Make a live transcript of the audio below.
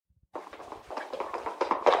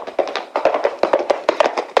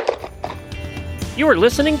You are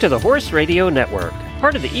listening to the Horse Radio Network,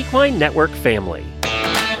 part of the Equine Network family.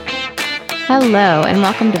 Hello, and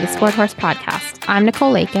welcome to the Sport Horse Podcast. I'm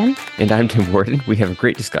Nicole Lakin. And I'm Tim Warden. We have a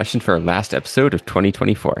great discussion for our last episode of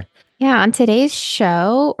 2024. Yeah, on today's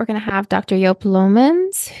show, we're going to have Dr. Joop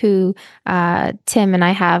Lomans, who Tim and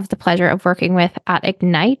I have the pleasure of working with at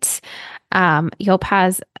Ignite. Joop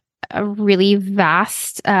has a really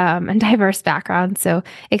vast and diverse background, so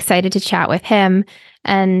excited to chat with him.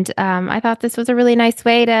 And I thought this was a really nice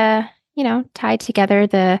way to, tie together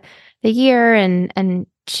the year and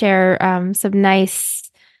share some nice,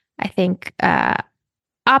 I think,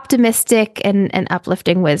 optimistic and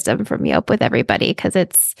uplifting wisdom from Joop with everybody, because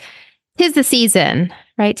tis the season,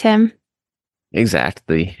 right, Tim?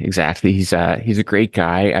 Exactly. He's a great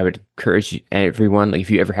guy. I would encourage everyone, if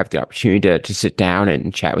you ever have the opportunity to sit down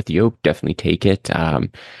and chat with Joop, definitely take it.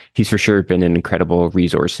 He's for sure been an incredible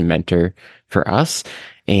resource and mentor for us.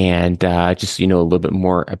 And just a little bit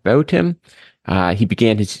more about him. He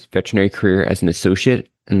began his veterinary career as an associate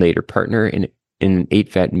and later partner in an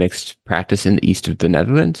 8-vet mixed practice in the east of the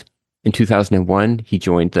Netherlands. In 2001, he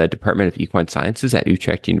joined the Department of Equine Sciences at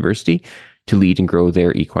Utrecht University to lead and grow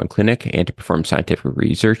their equine clinic and to perform scientific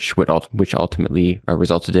research, which ultimately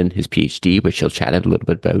resulted in his PhD, which he'll chat a little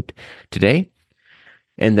bit about today.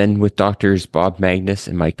 And then with doctors Bob Magnus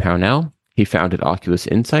and Mike Pownell, he founded Oculus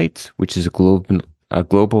Insights, which is a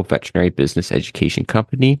global veterinary business education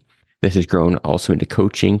company that has grown also into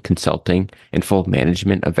coaching, consulting, and full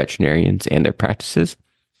management of veterinarians and their practices.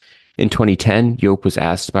 In 2010, Joop was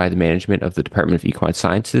asked by the management of the Department of Equine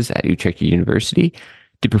Sciences at Utrecht University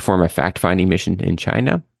to perform a fact-finding mission in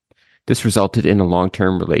China. This resulted in a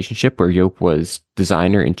long-term relationship where Joop was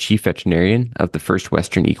designer and chief veterinarian of the first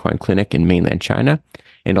Western equine clinic in mainland China,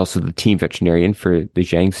 and also the team veterinarian for the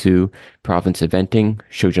Jiangsu province eventing,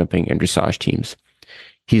 show jumping, and dressage teams.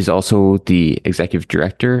 He's also the executive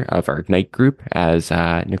director of our Ignite group, as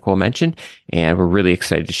Nicole mentioned, and we're really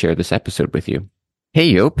excited to share this episode with you.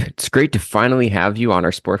 Hey, Joop, it's great to finally have you on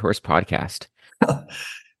our Sport Horse podcast.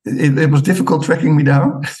 It was difficult tracking me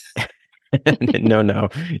down. No,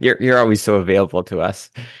 you're always so available to us.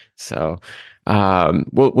 So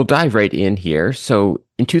we'll dive right in here. So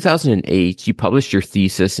in 2008, you published your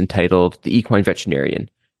thesis entitled "The Equine Veterinarian: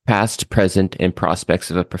 Past, Present, and Prospects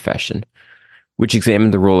of a Profession," which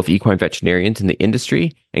examined the role of equine veterinarians in the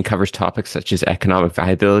industry and covers topics such as economic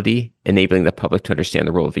viability, enabling the public to understand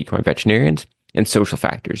the role of equine veterinarians, and social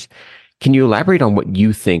factors. Can you elaborate on what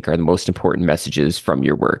you think are the most important messages from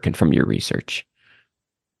your work and from your research?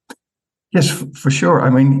 Yes, for sure.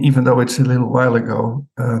 I mean, even though it's a little while ago,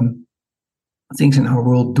 things in our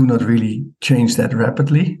world do not really change that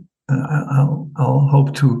rapidly. I'll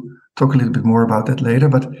hope to talk a little bit more about that later.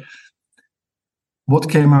 But what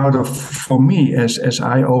came out of, for me, as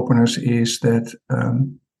eye-openers is that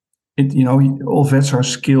all vets are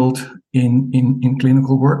skilled in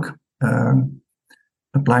clinical work.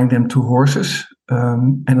 Applying them to horses.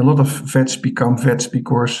 And a lot of vets become vets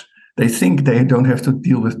because they think they don't have to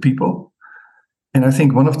deal with people. And I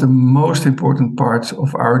think one of the most important parts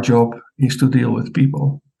of our job is to deal with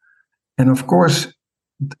people. And of course,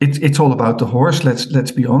 it's all about the horse,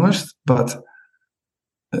 let's be honest, but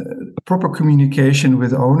proper communication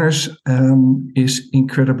with owners is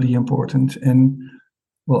incredibly important. And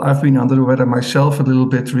well, I've been under the weather myself a little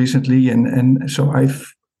bit recently, and so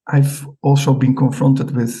I've also been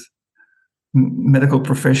confronted with medical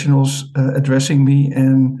professionals addressing me,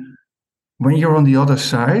 and when you're on the other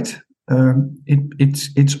side,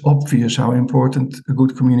 it's obvious how important a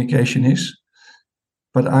good communication is.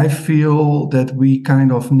 But I feel that we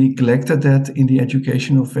kind of neglected that in the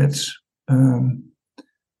education of vets, and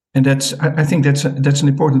I think that's an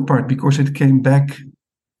important part because it came back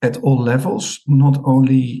at all levels, not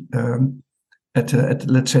only at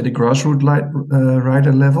let's say the grassroots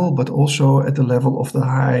rider level, but also at the level of the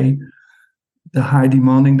high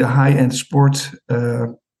demanding, the high end sport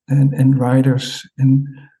and riders. And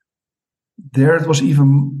there it was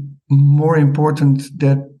even more important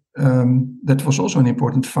that was also an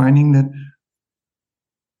important finding, that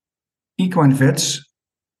equine vets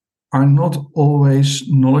are not always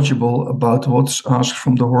knowledgeable about what's asked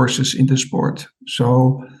from the horses in the sport.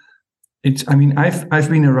 So I've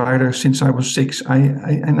been a rider since I was 6.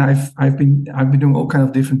 I've been doing all kind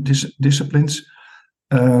of different disciplines,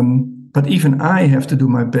 but even I have to do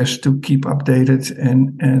my best to keep updated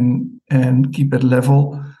and keep at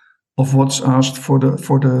level of what's asked from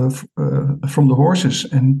the horses.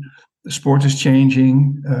 And the sport is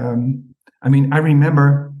changing. I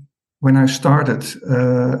remember when I started,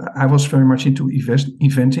 I was very much into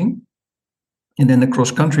eventing, and then the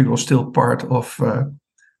cross country was still part of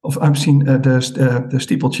I've seen the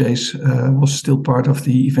steeplechase was still part of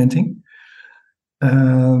the eventing.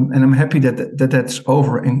 And I'm happy that's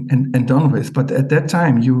over and done with. But at that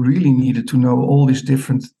time, you really needed to know all these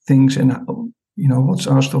different things and what's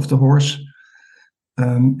asked of the horse,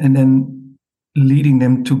 and then leading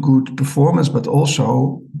them to good performance. But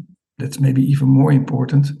also, that's maybe even more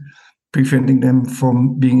important, preventing them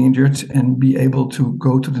from being injured and be able to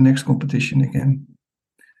go to the next competition again.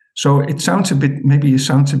 So it sounds a bit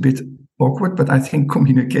awkward, but I think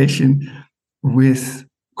communication with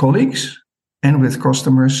colleagues and with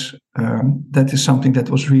customers, that is something that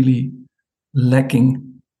was really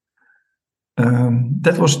lacking.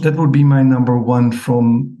 That would be my number one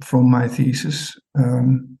from my thesis.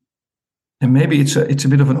 And maybe it's a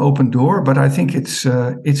bit of an open door, but I think it's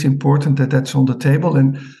important that that's on the table.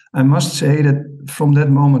 And I must say that from that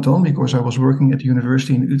moment on, because I was working at the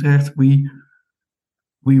university in Utrecht,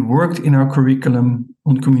 we worked in our curriculum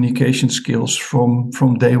on communication skills from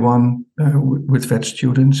day one with vet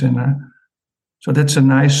students, and so that's a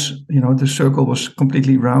nice, the circle was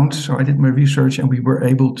completely round. So I did my research, and we were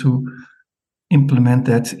able to implement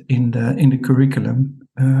that in the curriculum,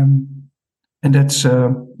 and that's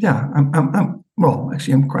I'm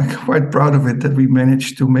quite proud of it that we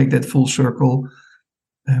managed to make that full circle,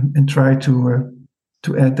 and try to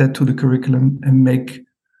add that to the curriculum and make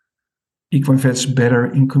equine vets better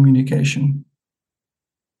in communication.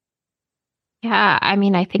 Yeah, I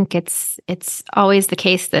mean, I think it's always the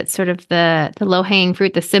case that sort of the low-hanging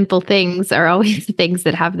fruit, the simple things are always the things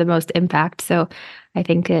that have the most impact. So I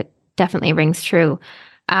think it definitely rings true.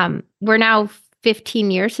 We're now 15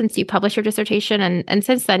 years since you published your dissertation, and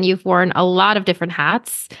since then you've worn a lot of different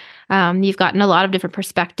hats. You've gotten a lot of different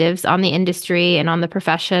perspectives on the industry and on the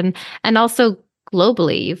profession, and also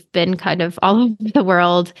globally. You've been kind of all over the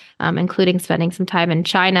world, including spending some time in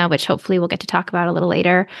China, which hopefully we'll get to talk about a little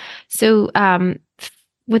later. So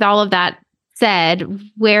with all of that said,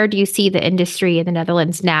 where do you see the industry in the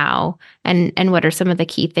Netherlands now? And what are some of the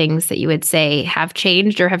key things that you would say have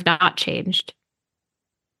changed or have not changed?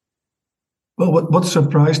 Well, what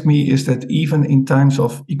surprised me is that even in times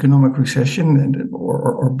of economic recession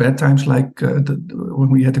or bad times like when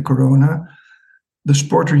we had the corona, the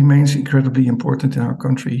sport remains incredibly important in our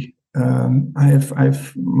country.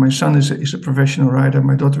 My son is a professional rider.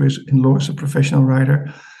 My daughter-in-law is a professional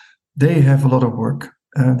rider. They have a lot of work.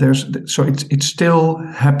 So it's still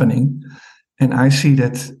happening, and I see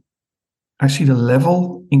the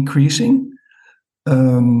level increasing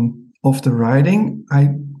of the riding.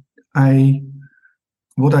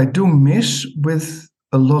 What I do miss with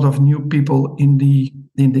a lot of new people in the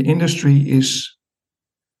industry is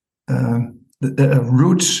the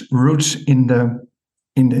roots in the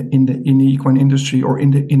equine industry, or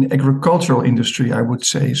in the agricultural industry, I would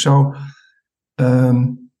say. So,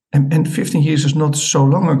 and 15 years is not so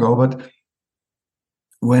long ago, but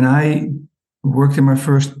when I worked in my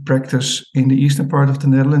first practice in the eastern part of the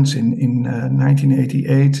Netherlands in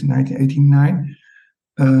 1988, 1989,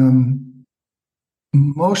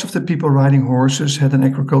 most of the people riding horses had an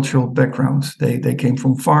agricultural background. They came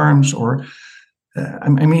from farms, or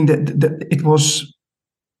it was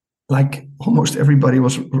like almost everybody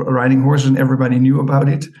was riding horses and everybody knew about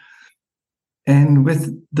it. And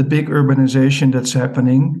with the big urbanization that's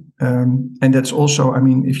happening, and that's also,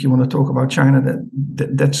 if you want to talk about China,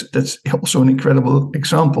 that's also an incredible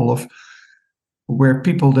example of where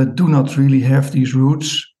people that do not really have these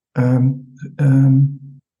roots,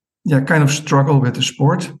 kind of struggle with the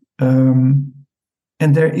sport.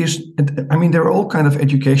 And there are all kind of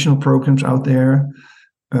educational programs out there,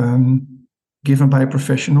 given by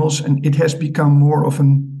professionals, and it has become more of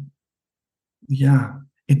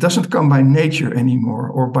it doesn't come by nature anymore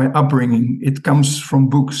or by upbringing. It comes from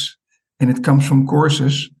books and it comes from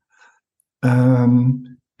courses.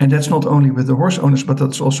 And that's not only with the horse owners, but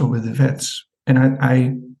that's also with the vets. And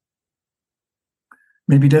I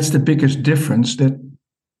maybe that's the biggest difference, that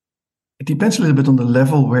it depends a little bit on the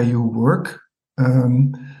level where you work.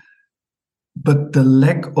 But the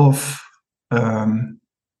lack of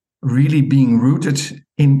really being rooted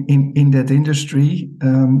in that industry,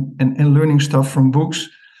 and learning stuff from books,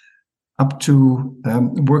 up to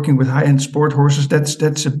working with high-end sport horses,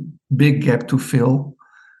 that's a big gap to fill.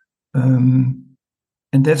 And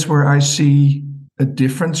that's where I see a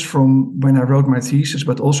difference from when I wrote my thesis,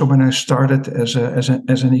 but also when I started as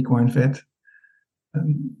an equine vet.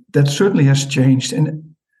 That certainly has changed.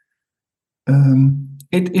 And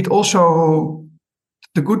it also,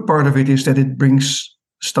 the good part of it is that it brings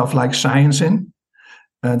stuff like science in.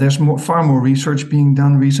 There's far more research being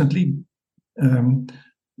done recently.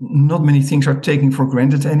 Not many things are taken for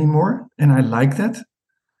granted anymore, and I like that.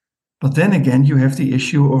 But then again, you have the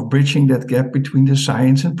issue of bridging that gap between the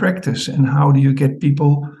science and practice. And how do you get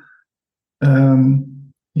people,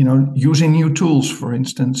 using new tools, for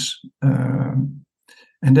instance?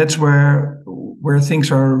 And that's where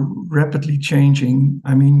things are rapidly changing.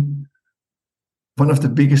 I mean, one of the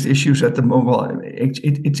biggest issues at the moment, well,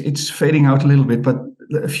 it's fading out a little bit, but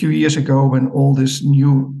a few years ago, when all this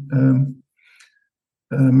new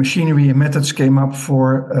machinery and methods came up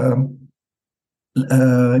for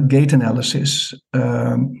gait analysis,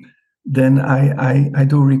 then I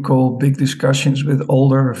do recall big discussions with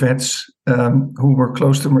older vets who were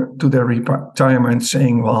close to their retirement,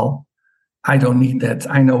 saying, "Well, I don't need that.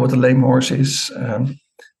 I know what a lame horse is."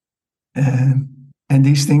 And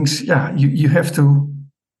these things, you have to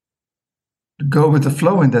go with the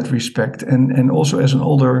flow in that respect, and also as an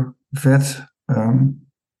older vet,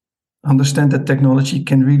 understand that technology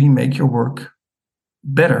can really make your work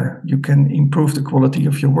better. You can improve the quality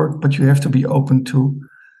of your work, but you have to be open to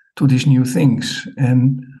these new things.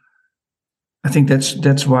 And I think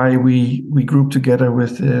that's why we group together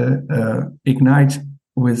with Ignite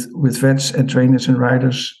with vets and trainers and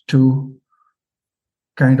riders to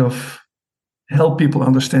kind of help people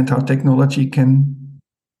understand how technology can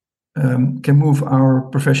move our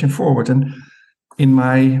profession forward. And in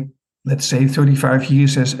my, let's say, 35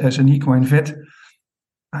 years as an equine vet,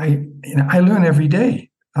 I learn every day.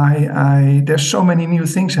 There's so many new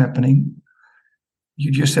things happening.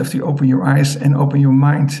 You just have to open your eyes and open your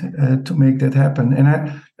mind to make that happen.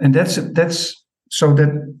 And that's so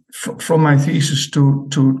that from my thesis to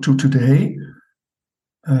today,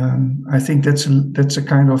 I think that's a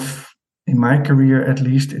kind of, in my career at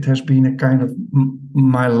least, it has been a kind of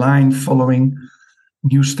my line, following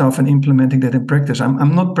new stuff and implementing that in practice.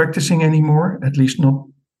 I'm not practicing anymore, at least not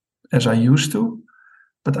as I used to.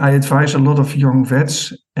 But I advise a lot of young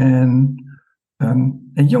vets, and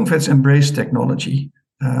young vets embrace technology.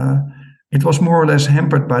 It was more or less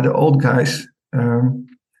hampered by the old guys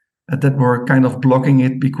that were kind of blocking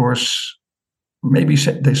it because maybe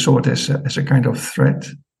they saw it as a kind of threat.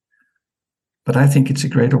 But I think it's a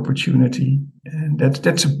great opportunity, and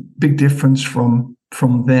that's a big difference from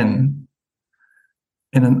then.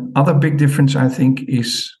 And another big difference, I think,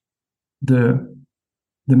 is the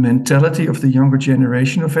mentality of the younger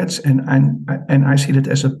generation of vets, and I see that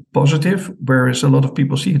as a positive, whereas a lot of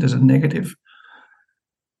people see it as a negative.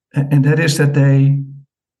 And that is that they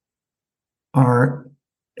are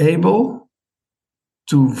able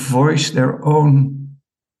to voice their own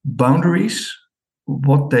boundaries,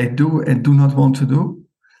 what they do and do not want to do,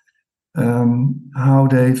 how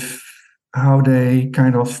they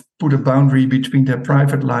kind of put a boundary between their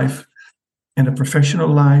private life and a professional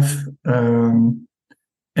life.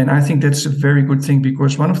 And I think that's a very good thing,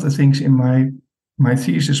 because one of the things in my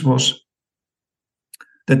thesis was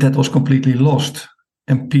that was completely lost,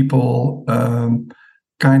 and people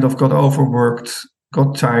kind of got overworked,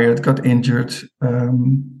 got tired, got injured,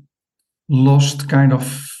 lost kind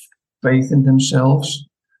of faith in themselves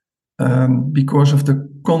because of the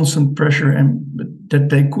constant pressure and that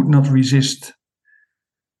they could not resist.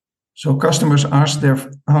 So customers asked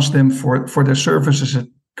them for their services at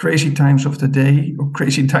crazy times of the day, or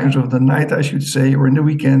crazy times of the night, I should say, or in the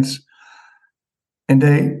weekends. And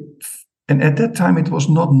at that time, it was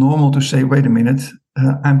not normal to say, "Wait a minute,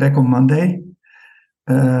 I'm back on Monday,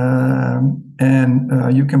 and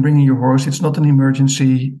you can bring in your horse. It's not an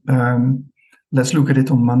emergency. Let's look at it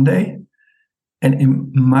on Monday." And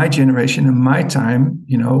in my generation, in my time,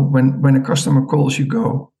 when a customer calls, you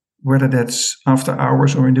go, whether that's after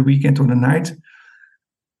hours or in the weekend or the night.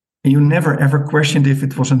 And you never ever questioned if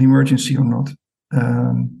it was an emergency or not.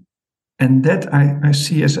 And that I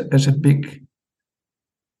see as a big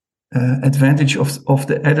advantage of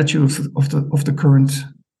the attitude of the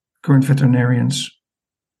current veterinarians.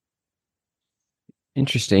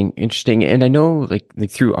 Interesting. And I know like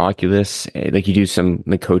through Oculus, like you do some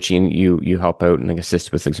like coaching, you help out and like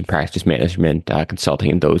assist with like some practice management,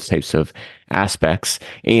 consulting and those types of aspects.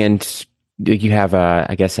 And you have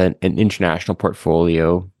I guess an international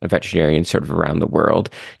portfolio of veterinarians sort of around the world.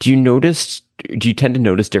 Do you tend to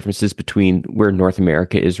notice differences between where North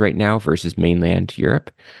America is right now versus mainland Europe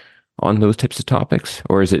on those types of topics?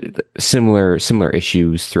 Or is it similar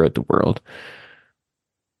issues throughout the world?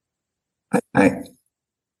 I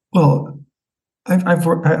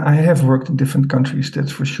have worked in different countries,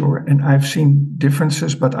 that's for sure, and I've seen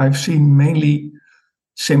differences, but I've seen mainly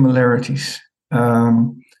similarities.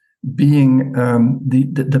 Being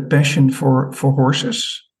the passion for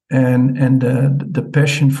horses and the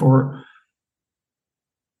passion for,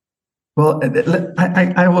 well,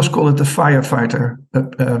 I always call it the firefighter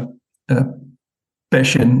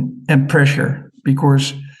passion and pressure,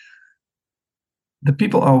 because the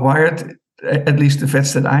people are wired, at least the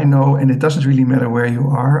vets that I know, and it doesn't really matter where you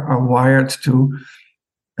are wired to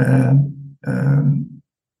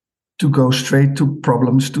go straight to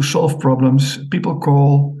problems, to solve problems. People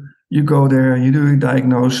call, you go there, you do a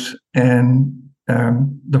diagnose, and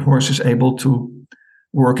the horse is able to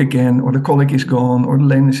work again, or the colic is gone, or the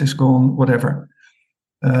lameness is gone, whatever.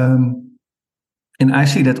 And I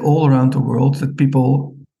see that all around the world, that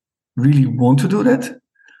people really want to do that,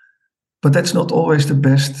 but that's not always the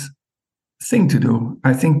best thing to do.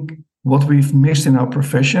 I think what we've missed in our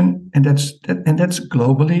profession, and that's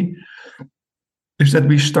globally, is that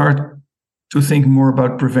we start to think more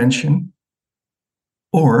about prevention,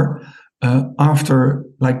 or after,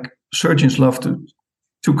 like surgeons love to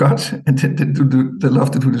cut and they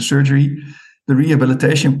love to do the surgery, the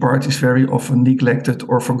rehabilitation part is very often neglected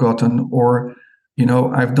or forgotten. Or,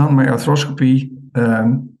 I've done my arthroscopy.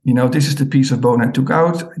 This is the piece of bone I took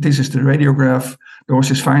out. This is the radiograph. The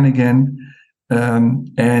horse is fine again.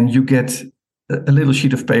 And you get a little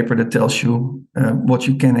sheet of paper that tells you what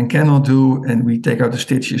you can and cannot do. And we take out the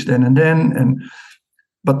stitches then and then.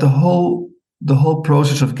 But the whole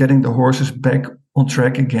process of getting the horses back on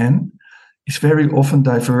track again is very often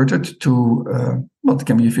diverted to, it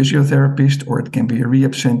can be a physiotherapist, or it can be a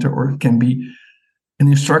rehab center, or it can be an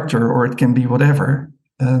instructor, or it can be whatever.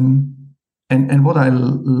 And what I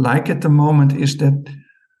like at the moment is that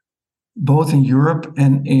both in Europe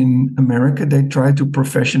and in America, they try to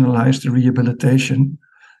professionalize the rehabilitation,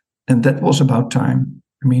 and that was about time.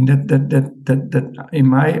 I mean, that in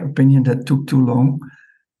my opinion, that took too long.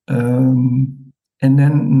 And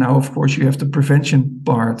then now, of course, you have the prevention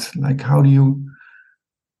part. Like, how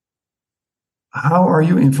are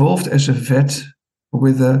you involved as a vet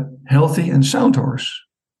with a healthy and sound horse?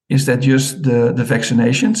 Is that just the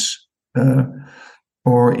vaccinations,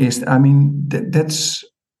 or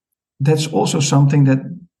that's also something that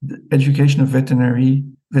the education of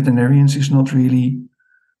veterinarians is not really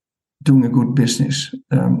doing a good business.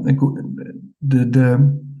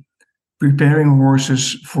 The preparing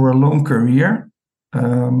horses for a long career,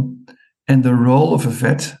 and the role of a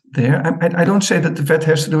vet there. I don't say that the vet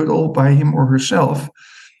has to do it all by him or herself.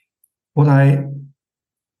 What I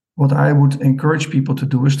would encourage people to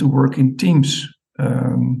do is to work in teams.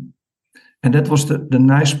 And that was the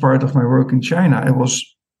nice part of my work in China. I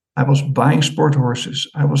was buying sport horses.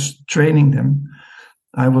 I was training them.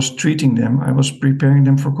 I was treating them. I was preparing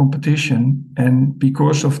them for competition. And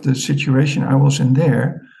because of the situation I was in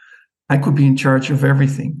there, I could be in charge of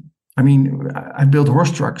everything. I mean, I built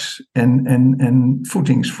horse trucks and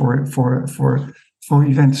footings for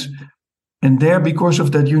events. And there, because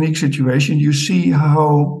of that unique situation, you see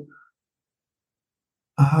how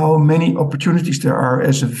many opportunities there are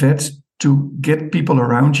as a vet to get people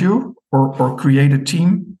around you, or create a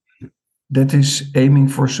team that is aiming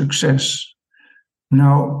for success.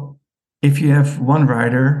 Now, if you have one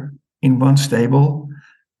rider in one stable,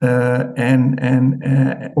 or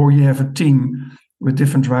you have a team with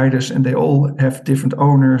different riders and they all have different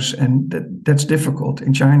owners, and that's difficult.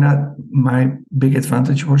 In China, my big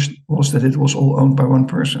advantage was that it was all owned by one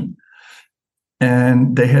person,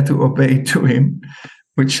 and they had to obey to him,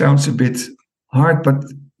 which sounds a bit hard, but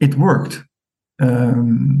it worked.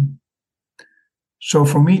 So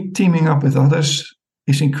for me, teaming up with others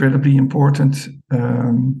is incredibly important,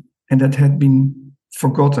 and that had been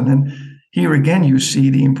forgotten. And here again, you see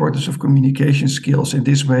the importance of communication skills. In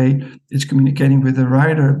this way, it's communicating with the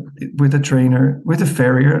rider, with the trainer, with the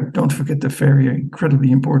farrier. Don't forget the farrier, incredibly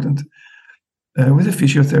important. With the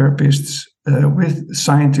physiotherapists, with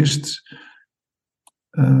scientists.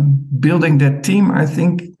 Building that team, I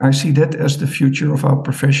think I see that as the future of our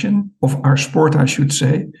profession, of our sport, I should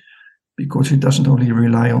say, because it doesn't only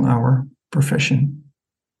rely on our profession.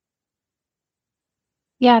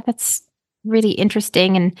 Yeah, that's really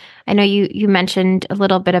interesting. And I know you mentioned a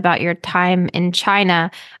little bit about your time in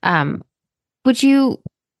China. Would you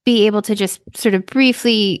be able to just sort of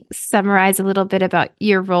briefly summarize a little bit about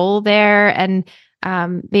your role there, and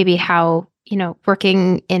maybe how,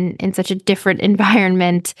 working in such a different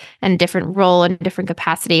environment and different role and different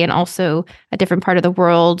capacity, and also a different part of the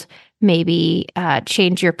world, maybe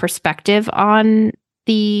change your perspective on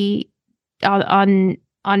the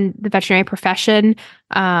veterinary profession,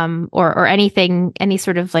 or anything, any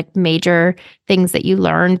sort of like major things that you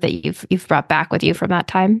learned that you've brought back with you from that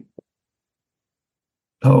time?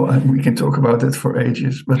 Oh, we can talk about that for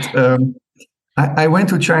ages. But I went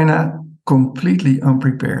to China completely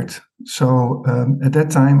unprepared. So at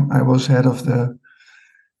that time, I was head of the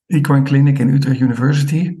Equine clinic in Utrecht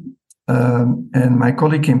University. And my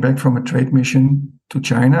colleague came back from a trade mission to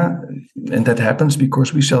China, and that happens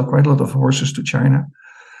because we sell quite a lot of horses to China.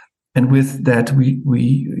 And with that, we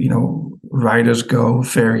riders go,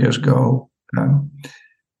 farriers go.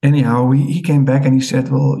 Anyhow, he came back and he said,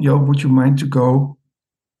 "Well, Joop, would you mind to go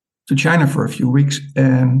to China for a few weeks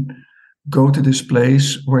and go to this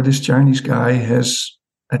place where this Chinese guy has,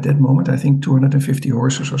 at that moment, I think 250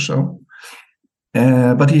 horses or so.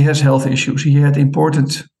 But he has health issues. He had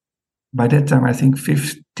imported, by that time, I think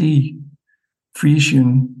 50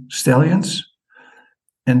 Frisian stallions,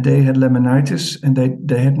 and they had laminitis, and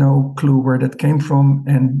they had no clue where that came from.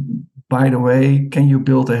 And by the way, can you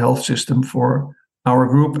build a health system for our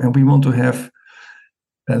group? And we want to have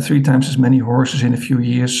 3 times as many horses in a few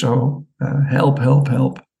years. So help.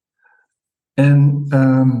 And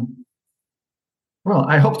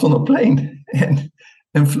I hopped on a plane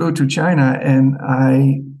and flew to China. And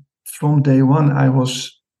from day one, I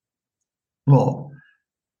was,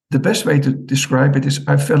 the best way to describe it is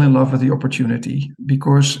I fell in love with the opportunity,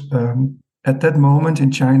 because at that moment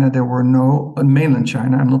in China, there were in mainland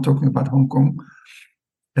China, I'm not talking about Hong Kong,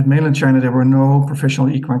 at mainland China, there were no professional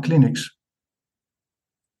equine clinics.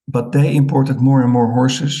 But they imported more and more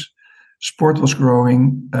horses. Sport was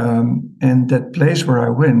growing. And that place where I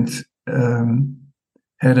went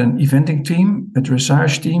had an eventing team, a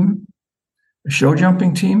dressage team, a show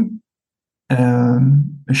jumping team,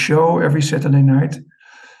 a show every Saturday night.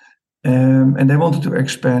 And they wanted to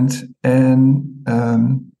expand. And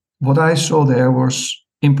what I saw there was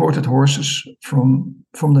imported horses from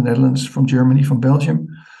the Netherlands, from Germany, from Belgium,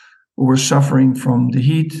 who were suffering from the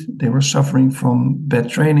heat. They were suffering from bad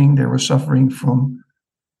training. They were suffering from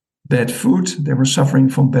bad food. They were suffering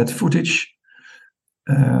from bad footage.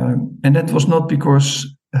 And that was not because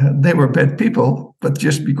they were bad people, but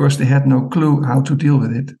just because they had no clue how to deal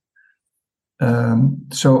with it.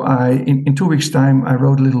 So in 2 weeks' time, I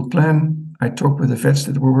wrote a little plan. I talked with the vets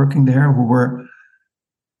that were working there, who were,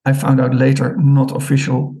 I found out later, not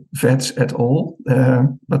official vets at all.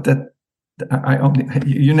 But that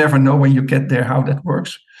you never know when you get there how that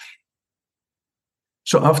works.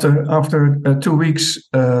 So after 2 weeks,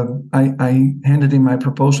 I handed in my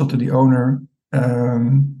proposal to the owner,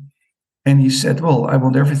 and he said, "Well, I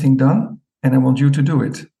want everything done, and I want you to do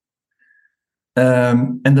it.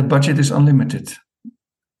 And the budget is unlimited.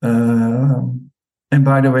 And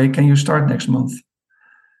by the way, can you start next month?"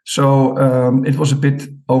 So it was a bit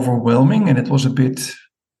overwhelming, and it was a bit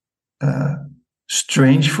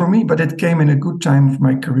strange for me, but it came in a good time of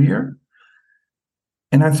my career.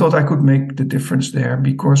 And I thought I could make the difference there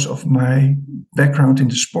because of my background in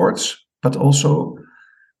the sports, but also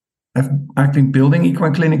I've been building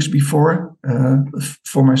equine clinics before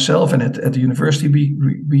for myself, and at the university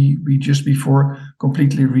we just before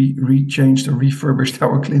completely rechanged or refurbished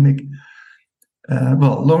our clinic.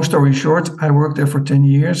 Long story short, I worked there for 10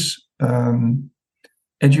 years,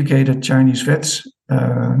 educated Chinese vets,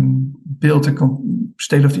 built a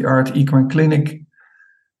state-of-the-art equine clinic,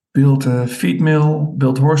 built a feed mill,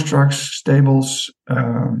 built horse trucks, stables,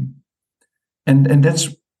 and that's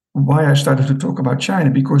why I started to talk about China,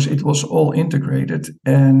 because it was all integrated.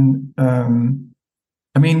 And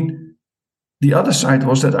the other side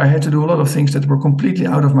was that I had to do a lot of things that were completely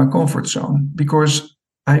out of my comfort zone, because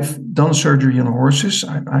I've done surgery on horses.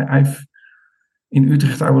 In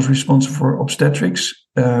Utrecht, I was responsible for obstetrics.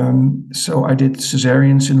 So I did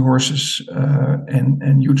cesareans in horses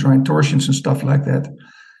and uterine torsions and stuff like that.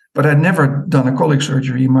 But I'd never done a colic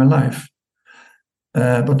surgery in my life.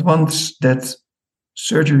 But once that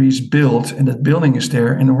surgery is built and that building is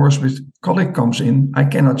there and a horse with colic comes in, I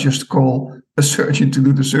cannot just call a surgeon to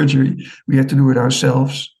do the surgery. We had to do it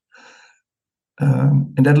ourselves.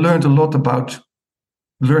 And that learned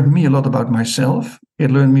me a lot about myself.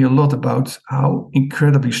 It learned me a lot about how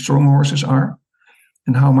incredibly strong horses are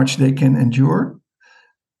and how much they can endure.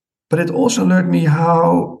 But it also learned me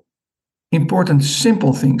how important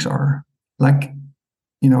simple things are. Like,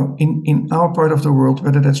 in our part of the world,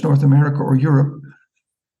 whether that's North America or Europe,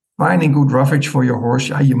 finding good roughage for your horse,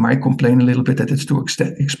 you might complain a little bit that it's too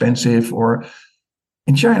expensive. Or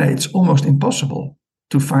in China, it's almost impossible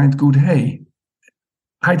to find good hay.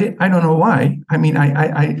 I don't know why. I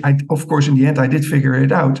of course, in the end, I did figure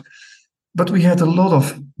it out. But we had a lot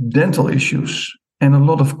of dental issues and a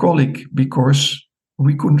lot of colic because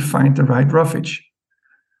we couldn't find the right roughage.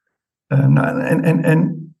 And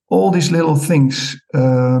all these little things,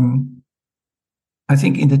 I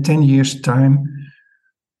think in the 10 years' time,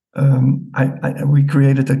 we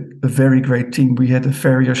created a very great team. We had a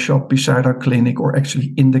farrier shop beside our clinic, or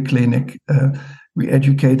actually in the clinic. We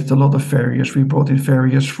educated a lot of farriers. We brought in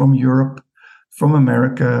farriers from Europe from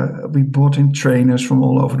America. We brought in trainers from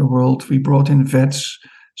all over the world. We brought in vets,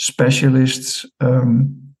 specialists,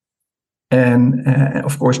 and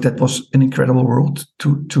of course, that was an incredible world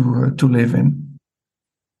to live in.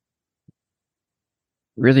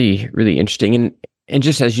 Really, really interesting. And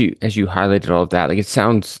just as you highlighted all of that, like it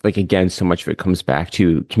sounds like again, so much of it comes back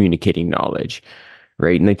to communicating knowledge,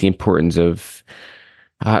 right? And like the importance of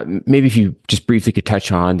maybe if you just briefly could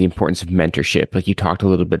touch on the importance of mentorship. Like you talked a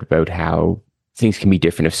little bit about how things can be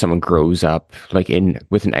different if someone grows up like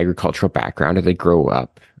with an agricultural background or they grow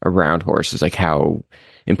up around horses, like how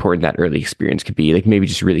important that early experience could be. Like maybe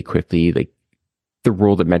just really quickly, like the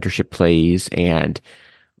role that mentorship plays and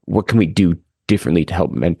what can we do differently to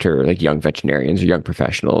help mentor like young veterinarians or young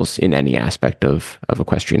professionals in any aspect of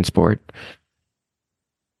equestrian sport?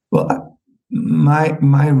 Well,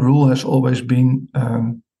 my rule has always been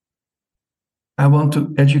I want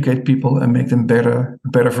to educate people and make them a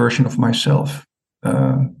better version of myself.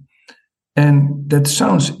 And that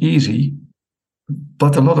sounds easy,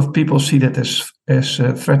 but a lot of people see that as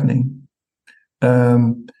threatening.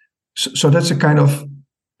 So that's a kind of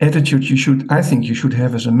attitude I think you should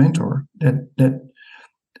have as a mentor. That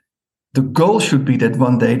the goal should be that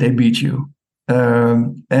one day they beat you,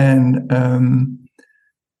 and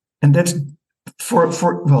that's for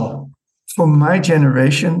my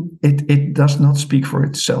generation. It does not speak for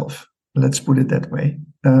itself. Let's put it that way.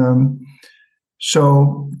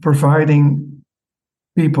 So providing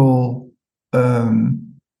people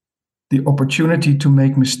the opportunity to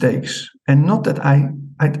make mistakes, and not that I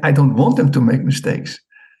don't want them to make mistakes,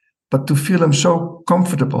 but to feel them so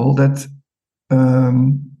comfortable that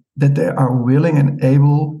they are willing and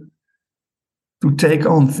able to take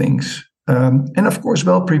on things, and of course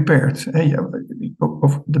well prepared.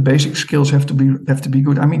 The basic skills have to be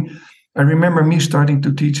good. I mean, I remember me starting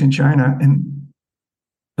to teach in China, and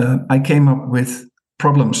I came up with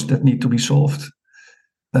problems that need to be solved,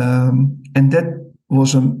 and that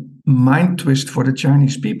was a mind twist for the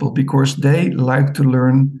Chinese people because they like to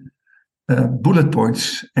learn bullet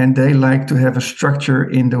points, and they like to have a structure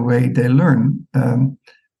in the way they learn,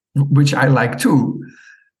 which I like too.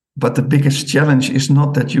 But the biggest challenge is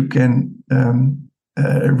not that you can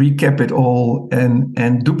recap it all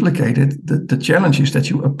and duplicate it. The challenge is that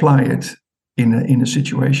you apply it in a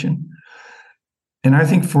situation. And I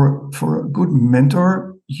think for a good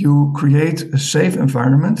mentor, you create a safe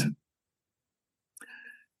environment.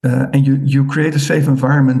 And you create a safe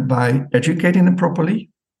environment by educating them properly,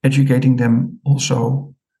 educating them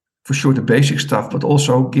also, for sure, the basic stuff, but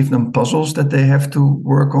also give them puzzles that they have to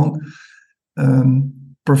work on.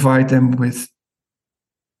 Provide them with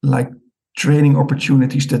like training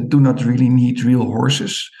opportunities that do not really need real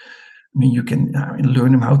horses. I mean, you can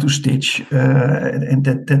learn them how to stitch, and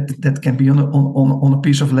that can be on a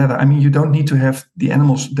piece of leather. I mean, you don't need to have the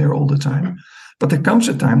animals there all the time. But there comes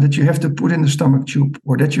a time that you have to put in the stomach tube,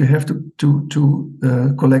 or that you have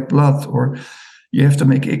to collect blood, or you have to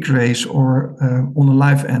make x-rays, or on a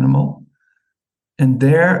live animal. And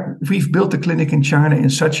there, we've built the clinic in China in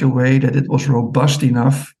such a way that it was robust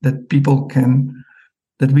enough that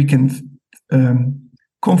we can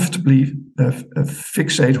comfortably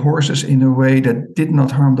fixate horses in a way that did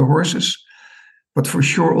not harm the horses, but for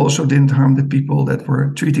sure also didn't harm the people that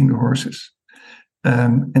were treating the horses.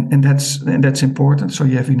 And that's important. So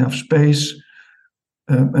you have enough space.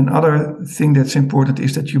 Another thing that's important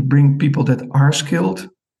is that you bring people that are skilled,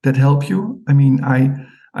 that help you. I mean,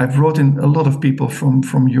 I brought in a lot of people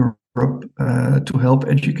from Europe to help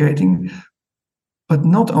educating, but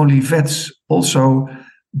not only vets, also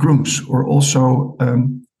grooms, or also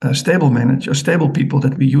stable managers, stable people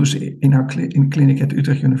that we use in our clinic at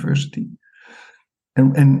Utrecht University.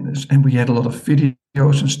 And we had a lot of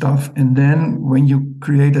videos and stuff. And then when you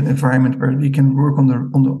create an environment where we can work on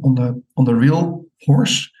the real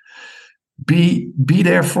horse, be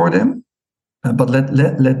there for them, but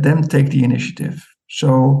let them take the initiative.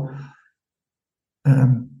 So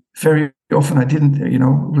very often I didn't,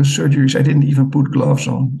 with surgeries, I didn't even put gloves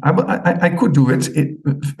on. I could do it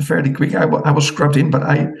fairly quick. I was scrubbed in, but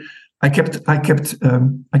I kept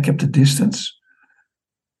the distance.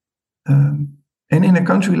 And in a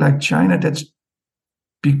country like China, that's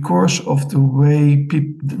because of the way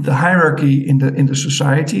the hierarchy in the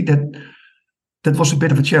society, that was a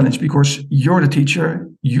bit of a challenge, because you're the teacher,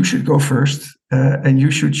 you should go first, and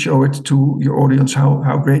you should show it to your audience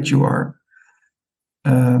how great you are.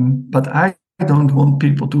 But I don't want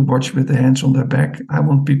people to watch with their hands on their back. I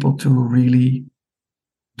want people to really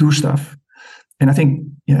do stuff. And I think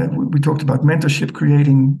we talked about mentorship,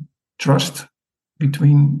 creating trust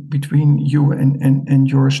between you and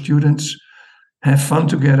your students. Have fun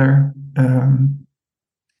together, And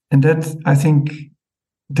that, I think,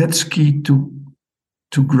 that's key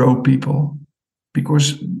to grow people,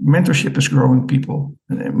 because mentorship is growing people.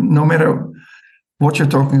 No matter what you're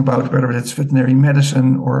talking about, whether it's veterinary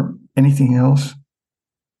medicine or anything else.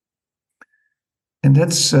 And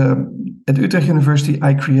that's at Utrecht University,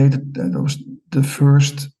 I created the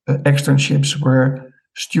first externships where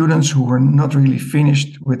students who were not really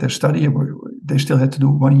finished with their study, they still had to do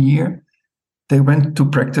 1 year. They went to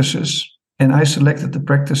practices, and I selected the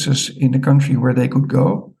practices in the country where they could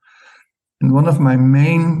go. And one of my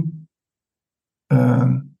main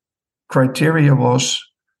criteria was,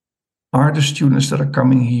 are the students that are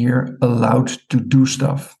coming here allowed to do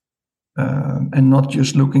stuff? And not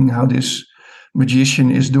just looking how this magician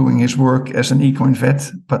is doing his work as an equine vet,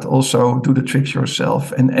 but also do the tricks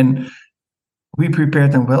yourself. And we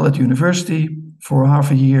prepared them well at university for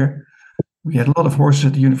half a year. We had a lot of horses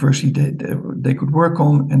at the university they could work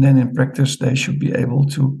on, and then in practice they should be able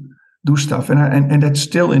to do stuff. And that's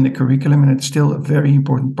still in the curriculum, and it's still a very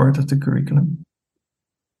important part of the curriculum.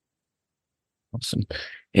 Awesome.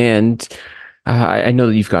 And I know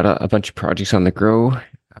that you've got a bunch of projects on the go,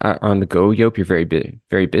 Joop. You're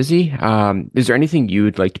very busy. Is there anything you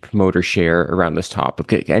would like to promote or share around this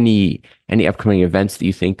topic? Any upcoming events that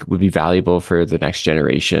you think would be valuable for the next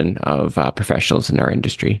generation of professionals in our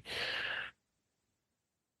industry?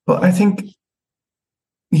 Well, I think,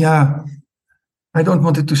 I don't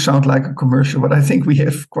want it to sound like a commercial, but I think we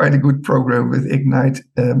have quite a good program with Ignite.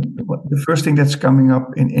 The first thing that's coming up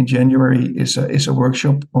in January is a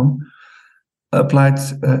workshop on applied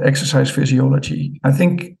exercise physiology. I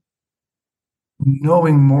think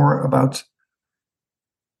knowing more about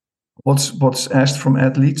what's asked from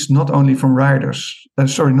athletes, not only from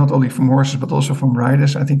horses, but also from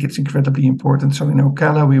riders, I think it's incredibly important. So in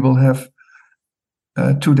Ocala, we will have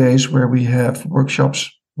 2 days where we have workshops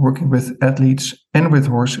working with athletes and with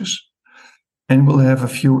horses. And we'll have a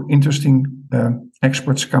few interesting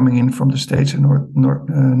experts coming in from the States and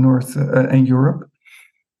North and Europe,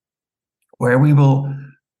 where we will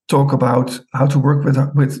talk about how to work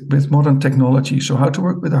with modern technology. So how to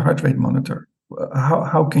work with a heart rate monitor.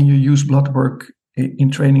 How can you use blood work in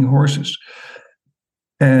training horses?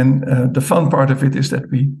 And the fun part of it is that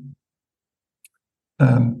we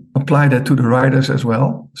apply that to the riders as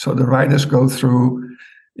well. So the riders go through,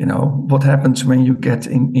 what happens when you get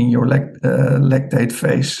in your lactate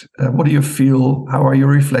phase. What do you feel? How are your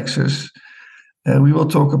reflexes? We will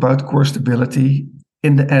talk about core stability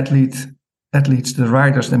in the athletes, the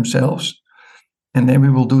riders themselves. And then we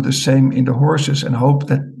will do the same in the horses and hope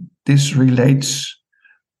that this relates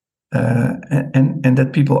and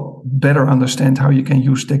that people better understand how you can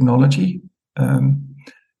use technology.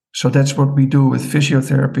 So that's what we do with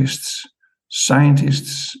physiotherapists,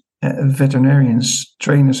 scientists, veterinarians,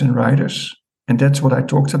 trainers, and riders. And that's what I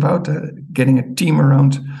talked about, getting a team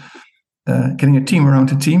around a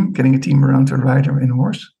team around a rider and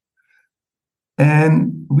horse.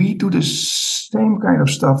 And we do the same kind of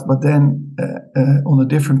stuff, but then on a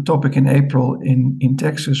different topic in April in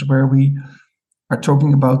Texas, where we are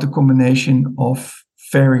talking about the combination of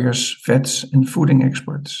farriers, vets, and fooding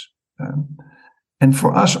experts. And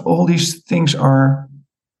for us, all these things are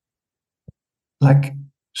like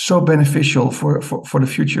so beneficial for the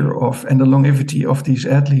future of and the longevity of these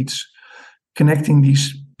athletes, connecting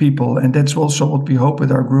these people. And that's also what we hope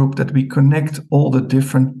with our group, that we connect all the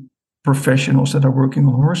different professionals that are working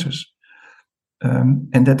on horses,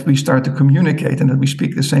 and that we start to communicate and that we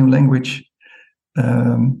speak the same language,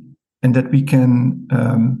 and that we can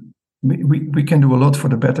do a lot for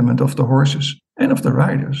the betterment of the horses and of the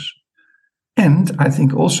riders. And I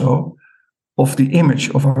think also of the image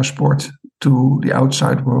of our sport to the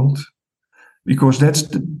outside world, because that's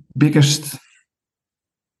the biggest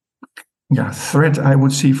threat I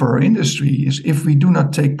would see for our industry, is if we do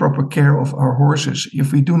not take proper care of our horses,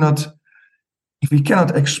 if we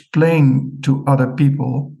cannot explain to other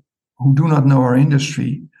people who do not know our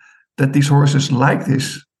industry that these horses like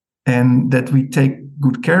this and that we take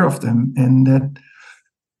good care of them, and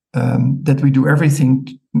that we do everything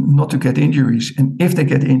not to get injuries. And if they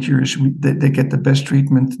get injuries, they get the best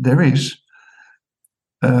treatment there is.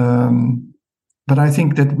 But I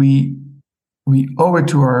think that we owe it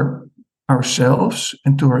to ourselves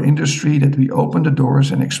and to our industry that we open the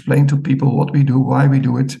doors and explain to people what we do, why we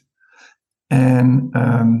do it. And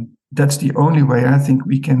that's the only way I think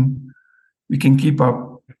we can keep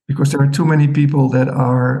up, because there are too many people that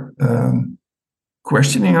are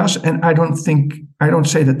questioning us. And I don't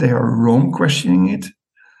say that they are wrong questioning it,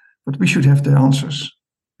 but we should have the answers.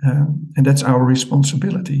 And that's our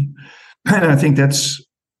responsibility. And I think that's,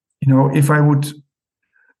 if I would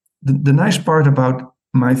the nice part about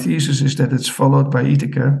my thesis is that it's followed by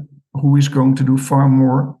Iteke, who is going to do far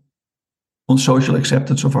more on social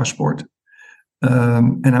acceptance of our sport.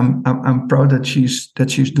 And I'm proud that she's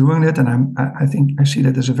doing it, and I think I see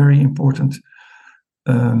that as a very important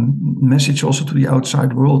message also to the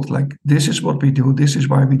outside world. Like, this is what we do, this is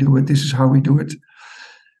why we do it, this is how we do it.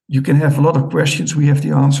 You can have a lot of questions, we have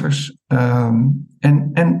the answers,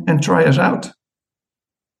 and try us out.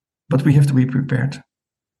 But we have to be prepared.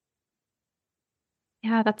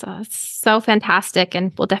 Yeah, that's so fantastic.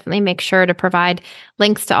 And we'll definitely make sure to provide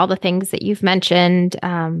links to all the things that you've mentioned,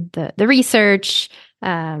 the research,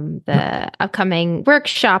 the upcoming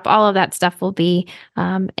workshop, all of that stuff will be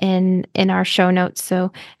in our show notes.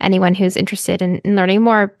 So anyone who's interested in learning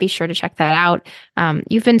more, be sure to check that out.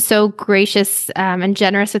 You've been so gracious and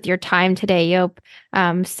generous with your time today, Joop.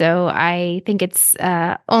 So I think it's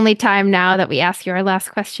only time now that we ask you our last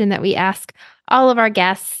question that we ask all of our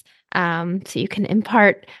guests. So you can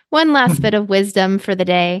impart one last bit of wisdom for the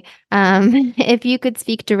day. If you could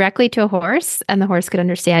speak directly to a horse and the horse could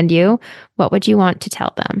understand you, what would you want to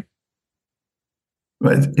tell them?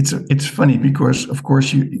 Well, it's funny because, of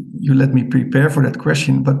course, you let me prepare for that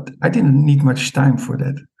question, but I didn't need much time for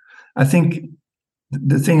that. I think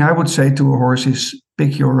the thing I would say to a horse is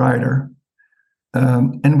pick your rider.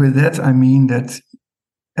 And with that, I mean that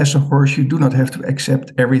as a horse, you do not have to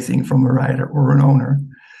accept everything from a rider or an owner.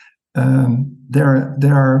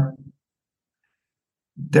 There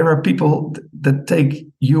are people that take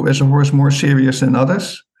you as a horse more serious than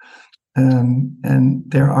others, and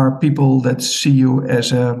there are people that see you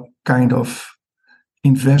as a kind of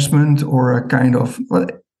investment or a kind of. Well,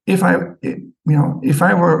 if I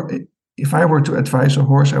were to advise a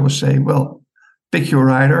horse, I would say, well, pick your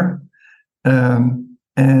rider, and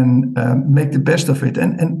make the best of it.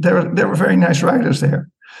 And there are very nice riders there.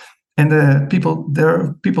 And there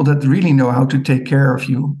are people that really know how to take care of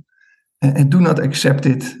you, and do not accept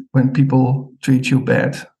it when people treat you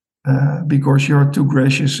bad, because you're too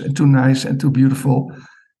gracious and too nice and too beautiful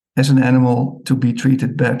as an animal to be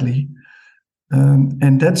treated badly.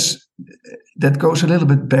 And that goes a little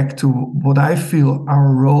bit back to what I feel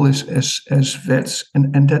our role is as vets,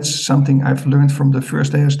 and that's something I've learned from the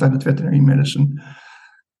first day I studied veterinary medicine,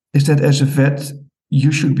 is that as a vet,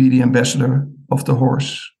 you should be the ambassador of the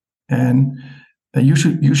horse. And you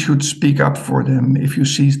should speak up for them if you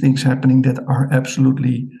see things happening that are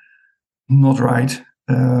absolutely not right.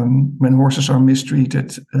 When horses are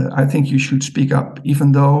mistreated, I think you should speak up,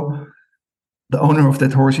 even though the owner of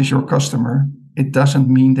that horse is your customer. It doesn't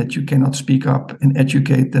mean that you cannot speak up and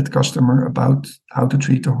educate that customer about how to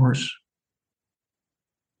treat the horse.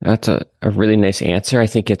 That's a really nice answer. I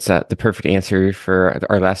think it's the perfect answer for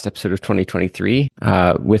our last episode of 2023.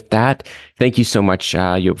 With that, thank you so much,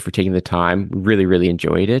 Joop, for taking the time. Really, really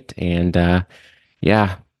enjoyed it. And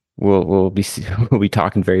yeah, we'll be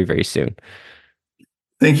talking very, very soon.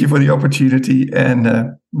 Thank you for the opportunity,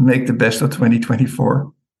 and make the best of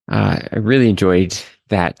 2024. I really enjoyed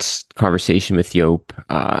that conversation with Joop.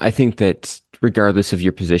 I think that regardless of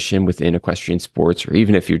your position within equestrian sports, or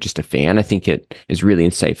even if you're just a fan, I think it is really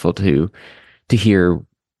insightful to hear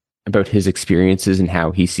about his experiences and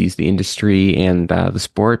how he sees the industry and the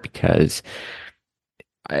sport, because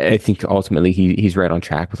I think ultimately he's right on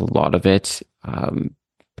track with a lot of it.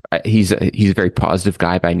 He's a very positive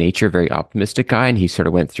guy by nature, very optimistic guy, and he sort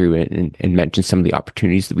of went through and mentioned some of the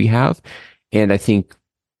opportunities that we have. And I think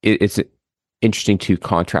it's interesting to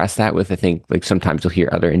contrast that with, I think, like sometimes you'll hear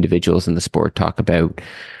other individuals in the sport talk about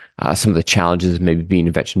some of the challenges of maybe being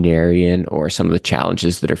a veterinarian, or some of the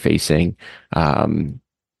challenges that are facing, the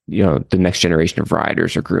next generation of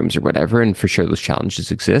riders or grooms or whatever. And for sure, those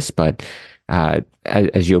challenges exist. But as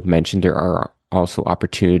Joop mentioned, there are also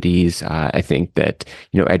opportunities. I think that,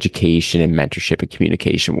 education and mentorship and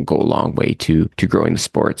communication will go a long way to growing the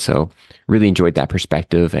sport. So really enjoyed that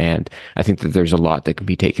perspective. And I think that there's a lot that can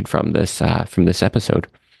be taken from this episode.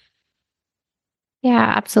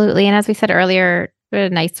 Yeah, absolutely. And as we said earlier, a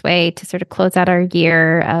nice way to sort of close out our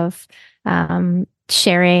year of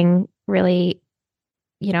sharing really,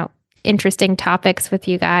 interesting topics with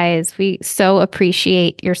you guys. We so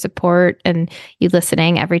appreciate your support and you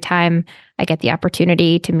listening every time I get the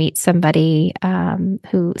opportunity to meet somebody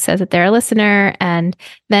who says that they're a listener and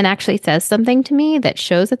then actually says something to me that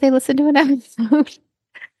shows that they listened to an episode.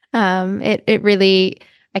 It really,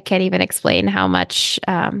 I can't even explain how much,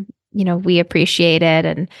 we appreciate it,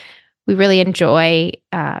 and we really enjoy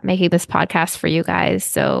making this podcast for you guys.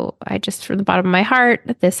 So I just, from the bottom of my heart,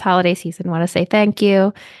 this holiday season, want to say thank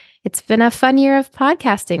you. It's been a fun year of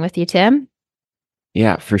podcasting with you, Tim.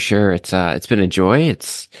 Yeah, for sure. It's been a joy.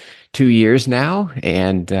 It's 2 years now,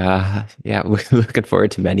 and yeah, looking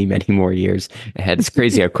forward to many, many more years ahead. It's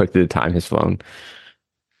crazy how quickly the time has flown.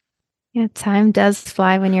 Yeah, time does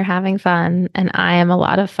fly when you're having fun, and I am a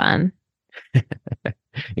lot of fun.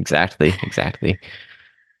 Exactly, exactly.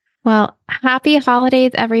 Well, happy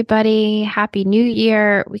holidays, everybody. Happy New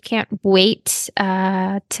Year. We can't wait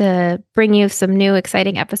to bring you some new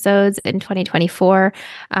exciting episodes in 2024.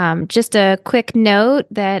 Just a quick note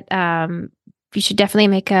that you should definitely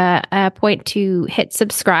make a point to hit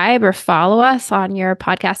subscribe or follow us on your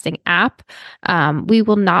podcasting app. We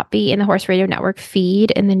will not be in the Horse Radio Network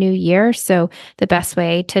feed in the new year. So the best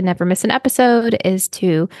way to never miss an episode is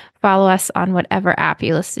to follow us on whatever app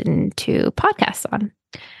you listen to podcasts on.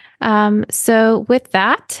 So with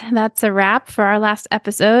that, that's a wrap for our last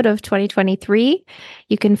episode of 2023.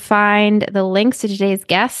 You can find the links to today's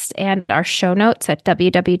guest and our show notes at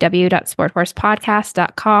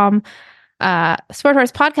www.sporthorsepodcast.com.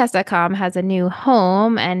 Sporthorsepodcast.com has a new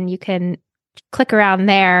home, and you can click around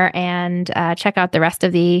there and check out the rest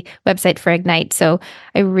of the website for Ignite. So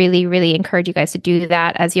I really, really encourage you guys to do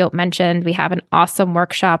that. As Yope mentioned, we have an awesome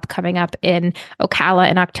workshop coming up in Ocala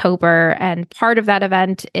in October, and part of that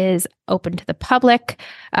event is open to the public.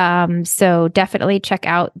 So definitely check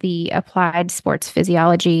out the Applied Sports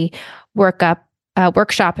Physiology workshop,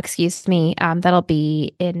 that'll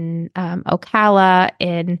be in Ocala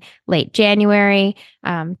in late January.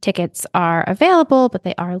 Tickets are available, but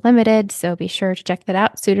they are limited, so be sure to check that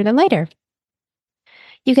out sooner than later.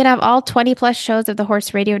 You can have all 20 plus shows of the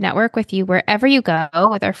Horse Radio Network with you wherever you go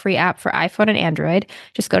with our free app for iPhone and Android.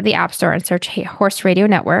 Just go to the App Store and search Horse Radio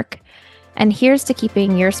Network. And here's to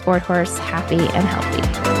keeping your sport horse happy and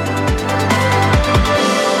healthy.